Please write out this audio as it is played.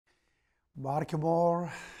Barkimore,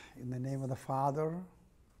 in the name of the Father,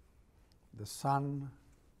 the Son,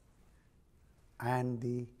 and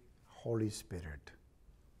the Holy Spirit.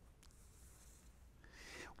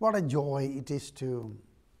 What a joy it is to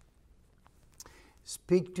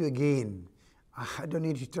speak to you again. I don't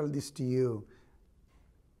need to tell this to you.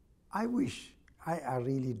 I wish, I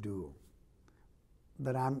really do,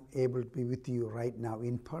 that I'm able to be with you right now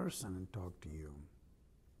in person and talk to you.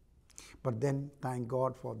 But then thank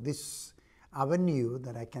God for this avenue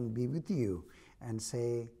that I can be with you and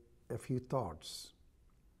say a few thoughts.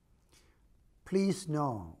 Please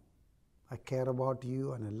know I care about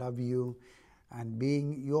you and I love you, and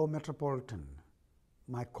being your metropolitan,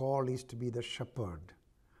 my call is to be the shepherd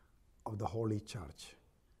of the Holy Church.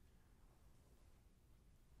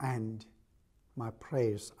 And my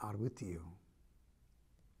prayers are with you.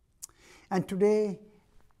 And today,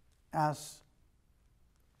 as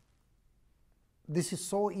this is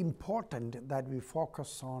so important that we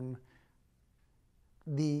focus on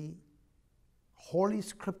the Holy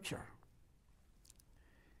Scripture.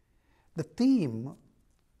 The theme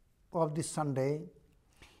of this Sunday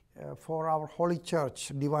for our Holy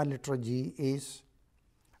Church Divine Liturgy is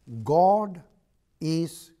God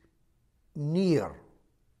is near.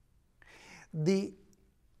 The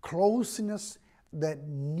closeness, the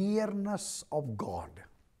nearness of God.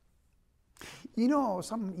 You know,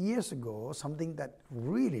 some years ago, something that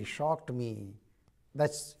really shocked me,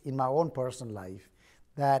 that's in my own personal life,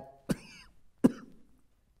 that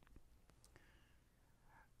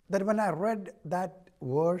that when I read that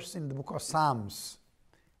verse in the book of Psalms,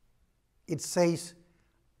 it says,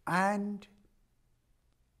 and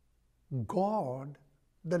God,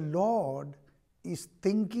 the Lord, is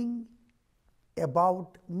thinking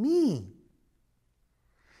about me.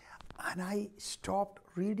 And I stopped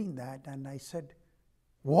reading that and I said,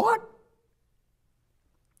 what?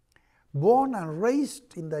 Born and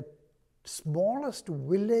raised in the smallest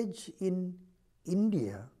village in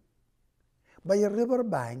India, by a river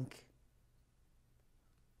bank,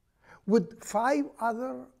 with 5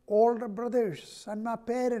 other older brothers and my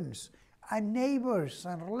parents and neighbors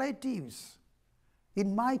and relatives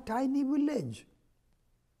in my tiny village.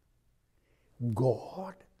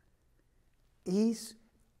 God is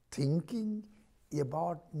thinking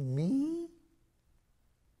about me.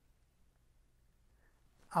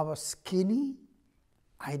 I was skinny.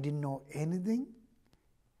 I didn't know anything.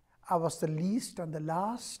 I was the least and the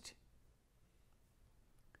last.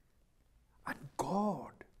 And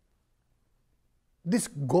God, this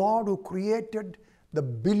God who created the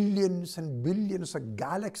billions and billions of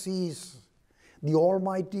galaxies, the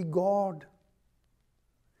Almighty God,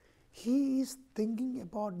 He is thinking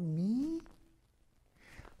about me.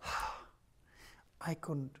 I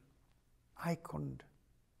couldn't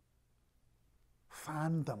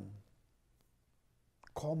fathom,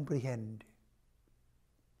 comprehend,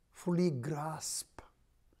 fully grasp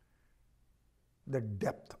the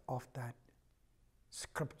depth of that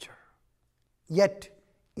Scripture. Yet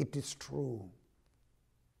it is true.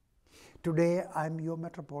 Today I am your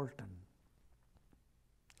metropolitan.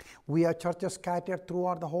 We are churches scattered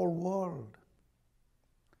throughout the whole world.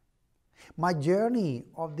 My journey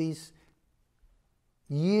of these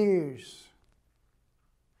years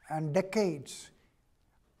and decades,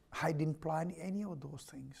 I didn't plan any of those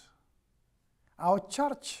things. Our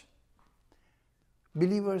church,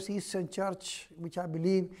 Believers Eastern Church, which I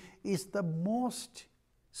believe is the most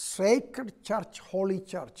sacred church, holy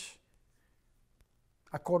church,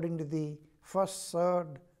 according to the first,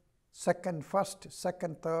 second,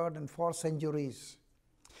 third, and fourth centuries.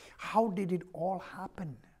 How did it all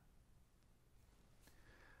happen?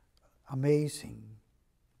 Amazing.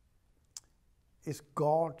 It's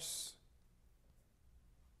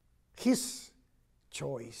His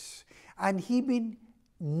choice. And He been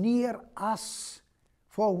near us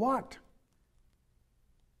for what?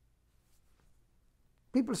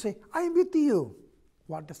 People say, I am with you.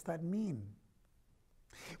 What does that mean?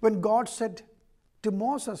 When God said to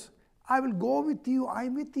Moses, I will go with you, I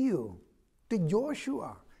am with you. To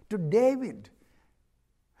Joshua, to David,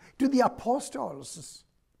 to the apostles,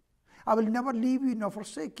 I will never leave you nor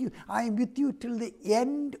forsake you. I am with you till the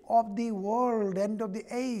end of the world, end of the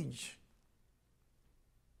age.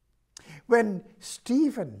 When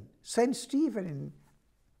Saint Stephen in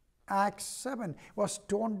Acts 7 was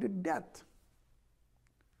stoned to death.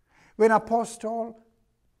 When Apostle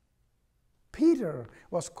Peter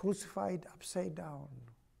was crucified upside down.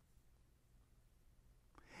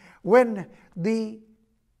 When the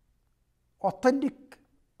authentic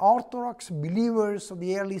Orthodox believers of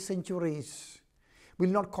the early centuries will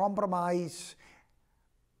not compromise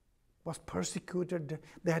was persecuted.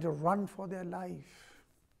 They had to run for their life.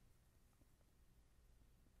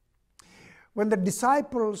 When the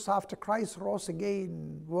disciples, after Christ rose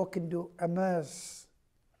again, walk into Emmaus,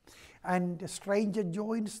 and a stranger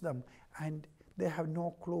joins them, and they have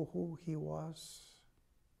no clue who he was.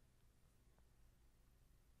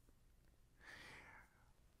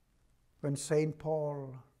 When St.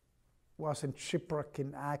 Paul was in shipwreck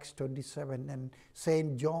in Acts 27, and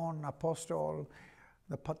St. John, Apostle,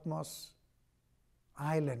 the Patmos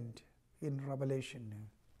island in Revelation,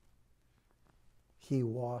 he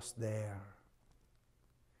was there.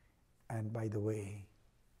 And by the way,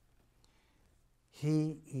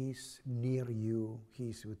 he is near you, he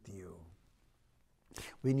is with you.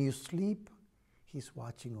 When you sleep, he's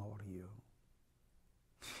watching over you.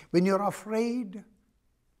 When you're afraid,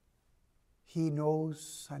 he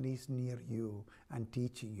knows and is near you and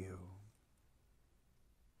teaching you.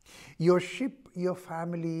 Your ship, your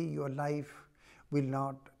family, your life will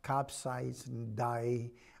not capsize and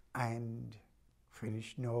die and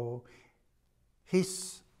finish. No,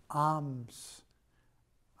 his arms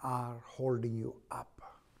are holding you up.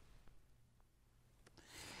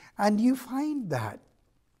 And you find that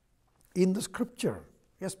in the scripture,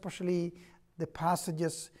 especially the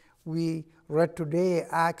passages we read today,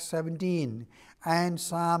 Acts 17, and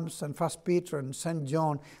Psalms and 1 Peter and St.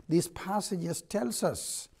 John. These passages tells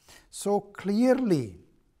us so clearly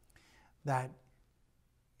that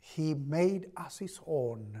he made us his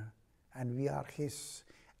own and we are his,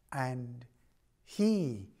 and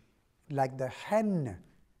he, like the hen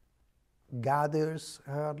gathers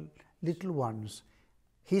her little ones,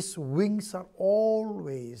 his wings are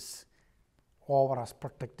always over us,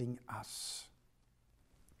 protecting us.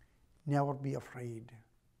 Never be afraid.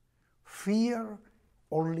 Fear,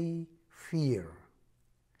 only fear.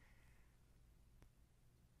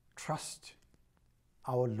 Trust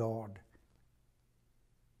our Lord,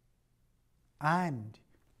 and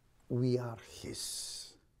we are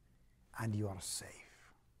his, and you are safe.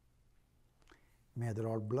 May the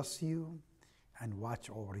Lord bless you and watch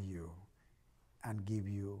over you and give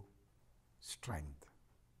you strength.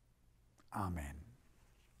 Amen.